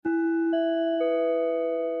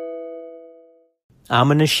I'm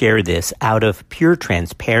going to share this out of pure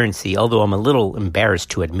transparency, although I'm a little embarrassed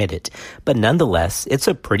to admit it. But nonetheless, it's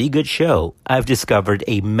a pretty good show. I've discovered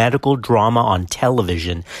a medical drama on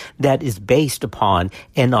television that is based upon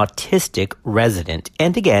an autistic resident.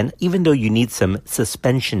 And again, even though you need some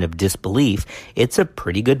suspension of disbelief, it's a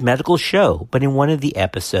pretty good medical show. But in one of the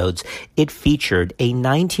episodes, it featured a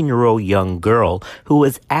 19-year-old young girl who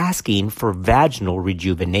was asking for vaginal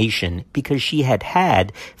rejuvenation because she had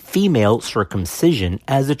had female circumcision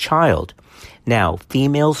as a child. Now,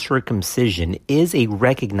 female circumcision is a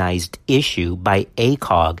recognized issue by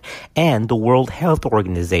ACOG and the World Health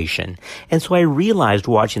Organization. And so I realized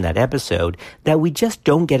watching that episode that we just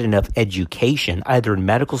don't get enough education, either in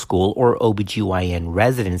medical school or OBGYN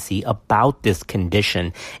residency, about this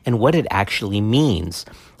condition and what it actually means.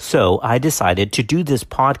 So I decided to do this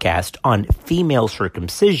podcast on female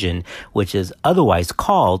circumcision, which is otherwise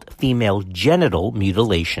called female genital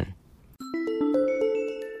mutilation.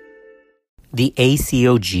 The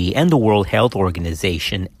ACOG and the World Health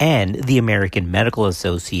Organization and the American Medical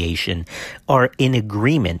Association are in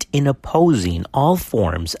agreement in opposing all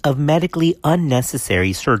forms of medically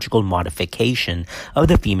unnecessary surgical modification of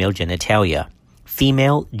the female genitalia.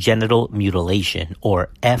 Female genital mutilation, or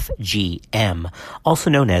FGM, also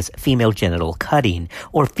known as female genital cutting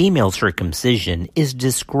or female circumcision, is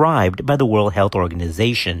described by the World Health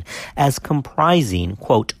Organization as comprising,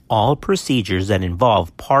 quote, all procedures that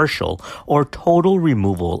involve partial or total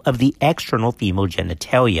removal of the external female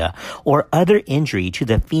genitalia or other injury to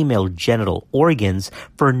the female genital organs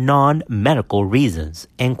for non-medical reasons,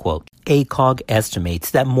 end quote. ACOG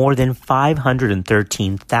estimates that more than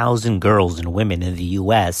 513,000 girls and women in the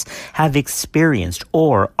U.S. have experienced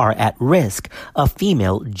or are at risk of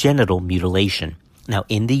female genital mutilation. Now,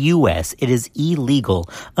 in the U.S., it is illegal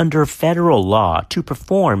under federal law to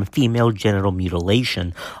perform female genital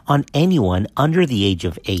mutilation on anyone under the age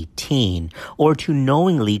of 18 or to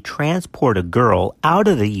knowingly transport a girl out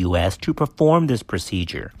of the U.S. to perform this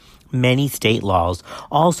procedure. Many state laws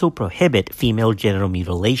also prohibit female genital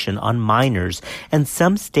mutilation on minors, and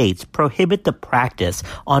some states prohibit the practice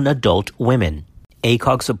on adult women.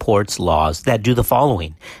 ACOG supports laws that do the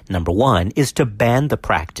following. Number one is to ban the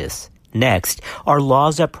practice. Next are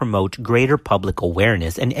laws that promote greater public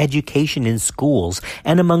awareness and education in schools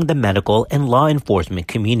and among the medical and law enforcement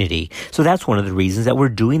community. So that's one of the reasons that we're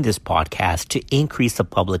doing this podcast, to increase the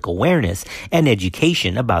public awareness and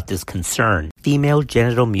education about this concern. Female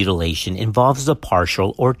genital mutilation involves the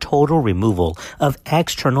partial or total removal of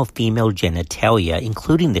external female genitalia,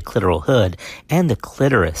 including the clitoral hood and the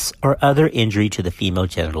clitoris, or other injury to the female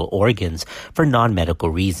genital organs for non-medical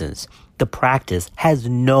reasons. The practice has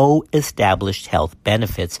no established health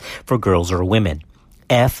benefits for girls or women.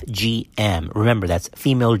 FGM, remember that's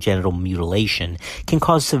female genital mutilation, can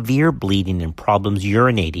cause severe bleeding and problems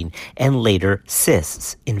urinating, and later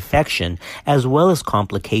cysts, infection, as well as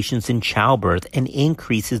complications in childbirth, and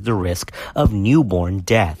increases the risk of newborn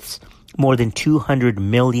deaths. More than 200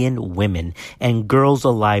 million women and girls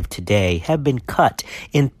alive today have been cut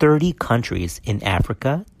in 30 countries in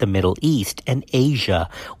Africa, the Middle East, and Asia,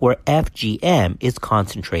 where FGM is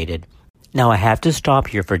concentrated. Now, I have to stop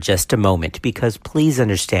here for just a moment because please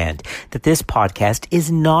understand that this podcast is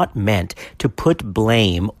not meant to put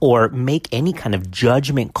blame or make any kind of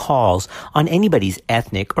judgment calls on anybody's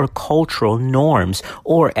ethnic or cultural norms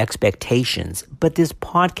or expectations. But this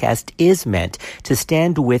podcast is meant to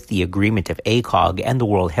stand with the agreement of ACOG and the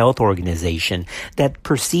World Health Organization that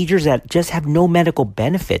procedures that just have no medical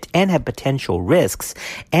benefit and have potential risks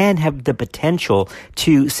and have the potential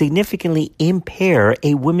to significantly impair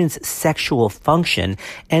a woman's sexual function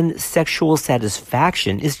and sexual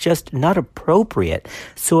satisfaction is just not appropriate.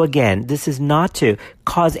 So again, this is not to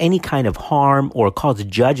cause any kind of harm or cause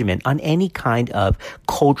judgment on any kind of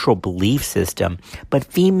cultural belief system. But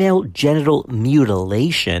female genital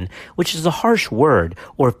mutilation, which is a harsh word,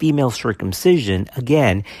 or female circumcision,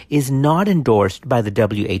 again, is not endorsed by the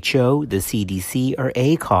WHO, the CDC, or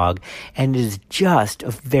ACOG, and is just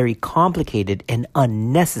a very complicated and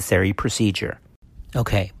unnecessary procedure.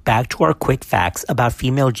 Okay, back to our quick facts about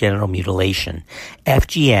female genital mutilation.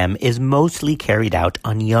 FGM is mostly carried out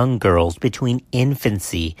on young girls between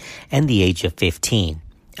infancy and the age of 15.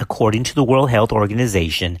 According to the World Health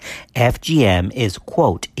Organization, FGM is,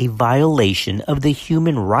 quote, a violation of the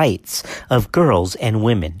human rights of girls and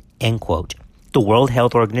women, end quote. The World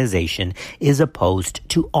Health Organization is opposed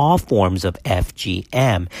to all forms of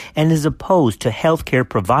FGM and is opposed to healthcare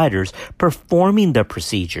providers performing the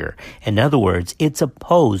procedure. In other words, it's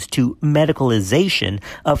opposed to medicalization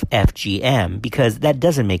of FGM because that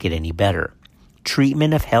doesn't make it any better.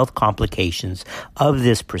 Treatment of health complications of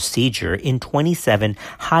this procedure in 27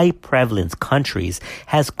 high-prevalence countries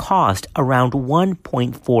has cost around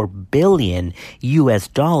 $1.4 billion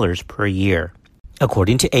per year.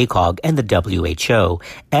 According to ACOG and the WHO,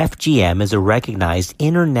 FGM is a recognized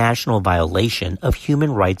international violation of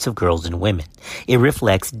human rights of girls and women. It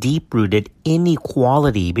reflects deep-rooted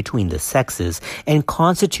inequality between the sexes and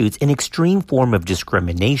constitutes an extreme form of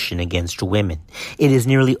discrimination against women. It is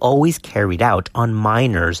nearly always carried out on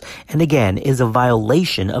minors and again is a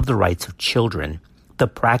violation of the rights of children. The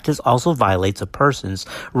practice also violates a person's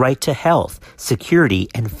right to health, security,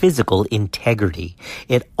 and physical integrity.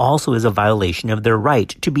 It also is a violation of their right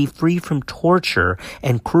to be free from torture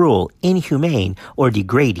and cruel, inhumane, or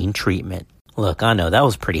degrading treatment. Look, I know that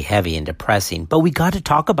was pretty heavy and depressing, but we got to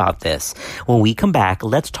talk about this. When we come back,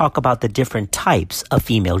 let's talk about the different types of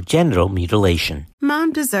female genital mutilation.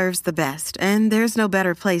 Mom deserves the best, and there's no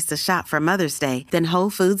better place to shop for Mother's Day than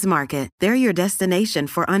Whole Foods Market. They're your destination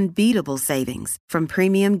for unbeatable savings, from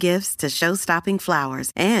premium gifts to show-stopping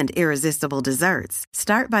flowers and irresistible desserts.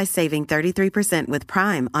 Start by saving 33% with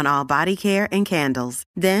Prime on all body care and candles.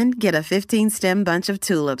 Then get a 15-stem bunch of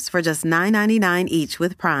tulips for just $9.99 each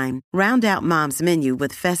with Prime. Round out Mom's menu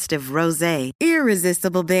with festive rosé,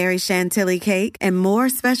 irresistible berry chantilly cake, and more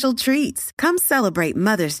special treats. Come celebrate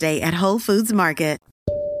Mother's Day at Whole Foods Market.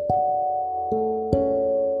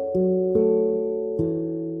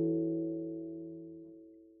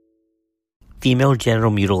 Female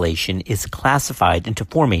genital mutilation is classified into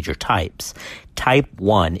four major types. Type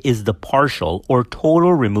 1 is the partial or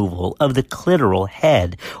total removal of the clitoral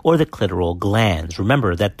head or the clitoral glands.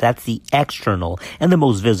 Remember that that's the external and the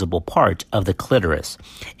most visible part of the clitoris.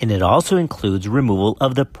 And it also includes removal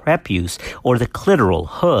of the prepuce or the clitoral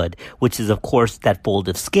hood, which is of course that fold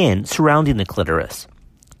of skin surrounding the clitoris.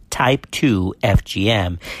 Type 2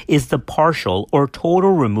 FGM is the partial or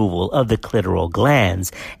total removal of the clitoral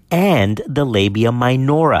glands and the labia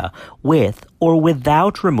minora with or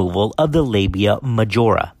without removal of the labia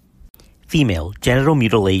majora. Female genital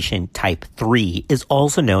mutilation type 3 is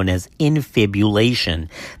also known as infibulation.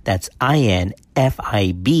 That's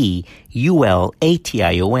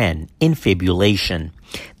infibulation, infibulation.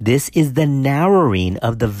 This is the narrowing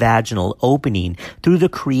of the vaginal opening through the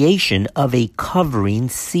creation of a covering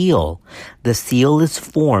seal. The seal is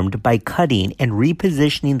formed by cutting and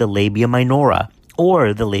repositioning the labia minora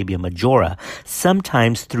or the labia majora,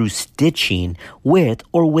 sometimes through stitching with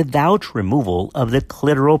or without removal of the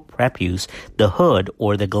clitoral prepuce, the hood,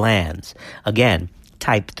 or the glands. Again,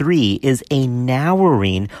 type 3 is a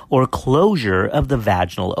narrowing or closure of the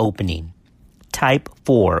vaginal opening. Type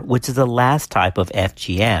 4, which is the last type of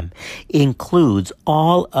FGM, includes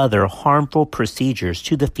all other harmful procedures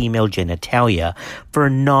to the female genitalia for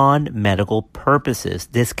non-medical purposes.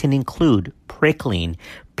 This can include prickling,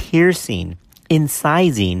 piercing,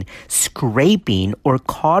 incising, scraping, or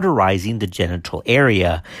cauterizing the genital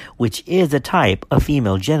area, which is a type of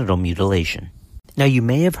female genital mutilation. Now, you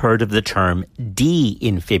may have heard of the term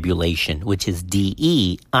de-infibulation, which is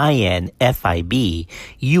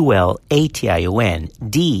de-infibulation,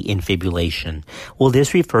 de-infibulation. Well,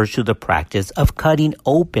 this refers to the practice of cutting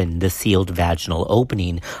open the sealed vaginal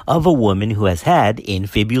opening of a woman who has had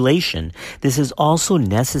infibulation. This is also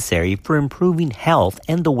necessary for improving health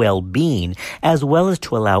and the well-being, as well as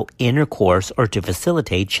to allow intercourse or to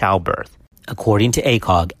facilitate childbirth. According to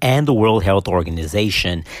ACOG and the World Health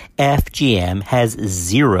Organization, FGM has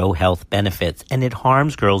zero health benefits and it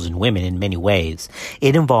harms girls and women in many ways.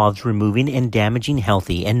 It involves removing and damaging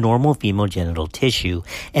healthy and normal female genital tissue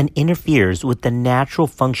and interferes with the natural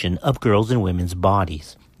function of girls and women's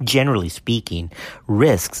bodies. Generally speaking,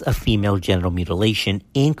 risks of female genital mutilation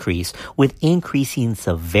increase with increasing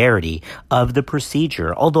severity of the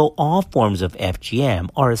procedure, although all forms of FGM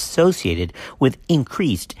are associated with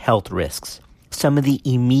increased health risks. Some of the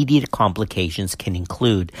immediate complications can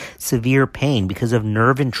include severe pain because of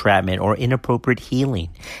nerve entrapment or inappropriate healing,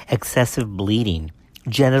 excessive bleeding,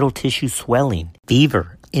 genital tissue swelling,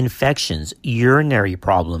 fever, infections, urinary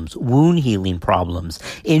problems, wound healing problems,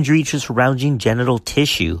 injury to surrounding genital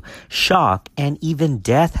tissue, shock, and even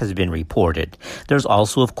death has been reported. There's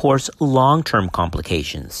also, of course, long-term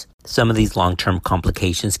complications. Some of these long-term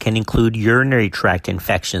complications can include urinary tract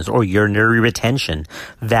infections or urinary retention.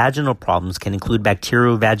 Vaginal problems can include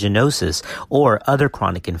bacterial vaginosis or other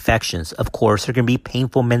chronic infections. Of course, there can be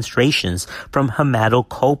painful menstruations from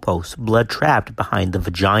hematocopos, blood trapped behind the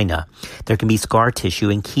vagina. There can be scar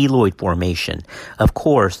tissue and keloid formation. Of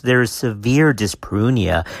course, there is severe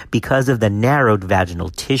dyspareunia because of the narrowed vaginal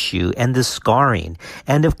tissue and the scarring.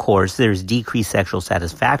 And of course, there is decreased sexual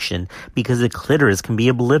satisfaction because the clitoris can be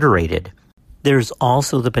obliterated. There's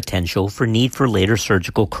also the potential for need for later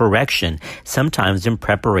surgical correction, sometimes in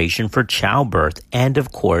preparation for childbirth. And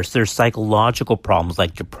of course, there's psychological problems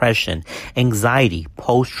like depression, anxiety,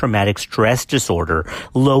 post-traumatic stress disorder,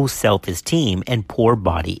 low self-esteem, and poor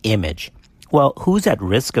body image. Well, who's at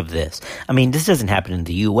risk of this? I mean, this doesn't happen in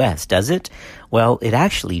the U.S., does it? Well, it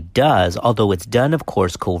actually does, although it's done, of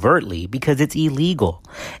course, covertly because it's illegal.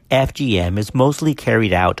 FGM is mostly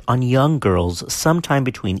carried out on young girls sometime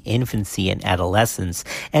between infancy and adolescence,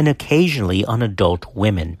 and occasionally on adult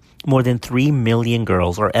women. More than 3 million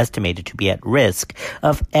girls are estimated to be at risk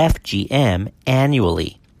of FGM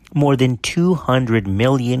annually. More than 200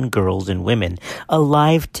 million girls and women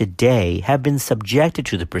alive today have been subjected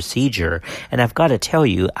to the procedure. And I've got to tell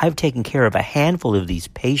you, I've taken care of a handful of these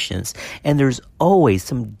patients, and there's always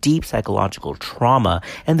some deep psychological trauma,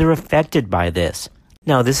 and they're affected by this.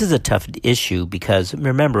 Now, this is a tough issue because,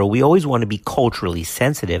 remember, we always want to be culturally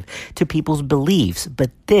sensitive to people's beliefs, but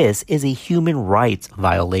this is a human rights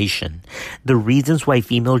violation. The reasons why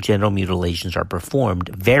female genital mutilations are performed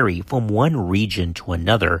vary from one region to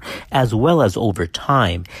another, as well as over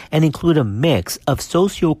time, and include a mix of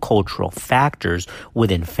sociocultural factors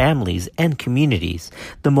within families and communities.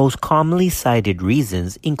 The most commonly cited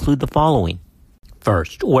reasons include the following.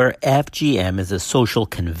 First, where FGM is a social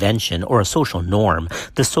convention or a social norm,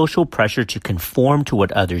 the social pressure to conform to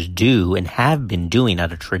what others do and have been doing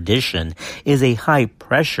out of tradition is a high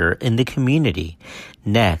pressure in the community.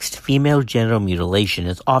 Next, female genital mutilation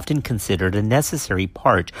is often considered a necessary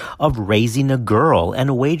part of raising a girl and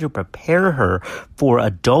a way to prepare her for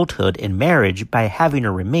adulthood and marriage by having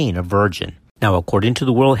her remain a virgin. Now, according to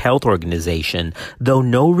the World Health Organization, though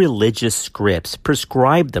no religious scripts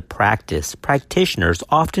prescribe the practice, practitioners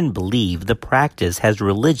often believe the practice has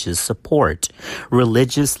religious support.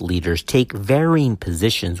 Religious leaders take varying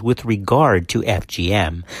positions with regard to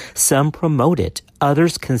FGM. Some promote it,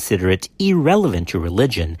 others consider it irrelevant to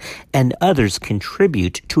religion, and others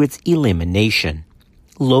contribute to its elimination.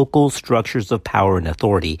 Local structures of power and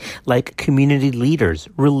authority, like community leaders,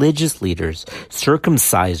 religious leaders,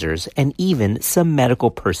 circumcisers, and even some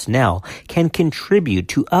medical personnel, can contribute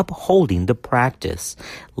to upholding the practice.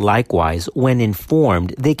 Likewise, when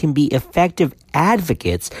informed, they can be effective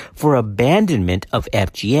advocates for abandonment of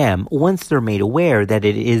FGM once they're made aware that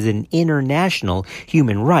it is an international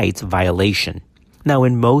human rights violation. Now,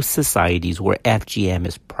 in most societies where FGM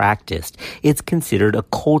is practiced, it's considered a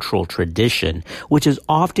cultural tradition, which is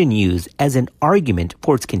often used as an argument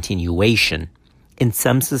for its continuation. In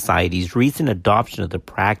some societies, recent adoption of the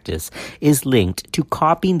practice is linked to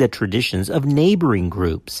copying the traditions of neighboring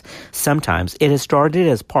groups. Sometimes it has started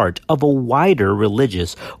as part of a wider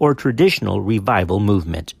religious or traditional revival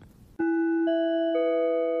movement.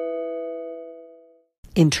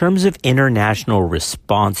 In terms of international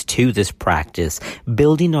response to this practice,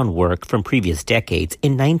 building on work from previous decades,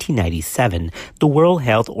 in 1997, the World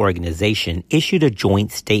Health Organization issued a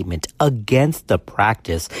joint statement against the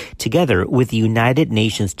practice together with the United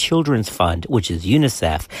Nations Children's Fund, which is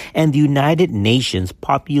UNICEF, and the United Nations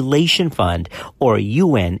Population Fund, or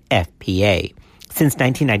UNFPA. Since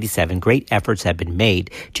 1997, great efforts have been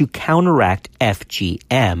made to counteract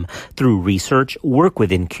FGM through research, work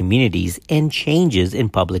within communities, and changes in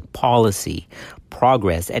public policy.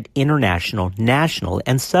 Progress at international, national,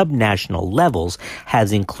 and subnational levels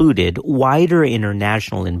has included wider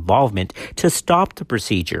international involvement to stop the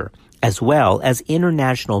procedure, as well as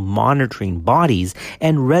international monitoring bodies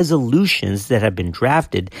and resolutions that have been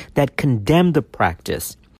drafted that condemn the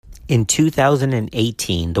practice. In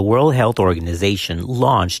 2018, the World Health Organization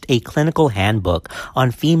launched a clinical handbook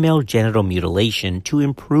on female genital mutilation to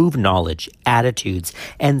improve knowledge, attitudes,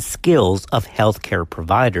 and skills of healthcare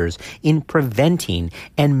providers in preventing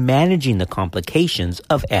and managing the complications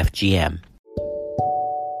of FGM.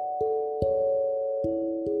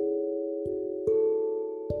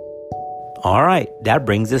 All right, that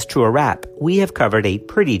brings us to a wrap. We have covered a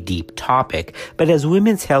pretty deep topic, but as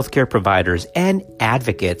women's healthcare providers and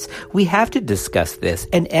advocates, we have to discuss this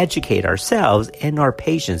and educate ourselves and our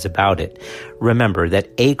patients about it. Remember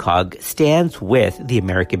that ACOG stands with the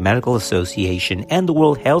American Medical Association and the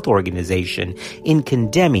World Health Organization in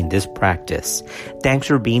condemning this practice. Thanks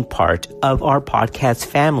for being part of our podcast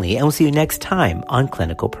family, and we'll see you next time on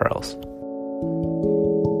Clinical Pearls.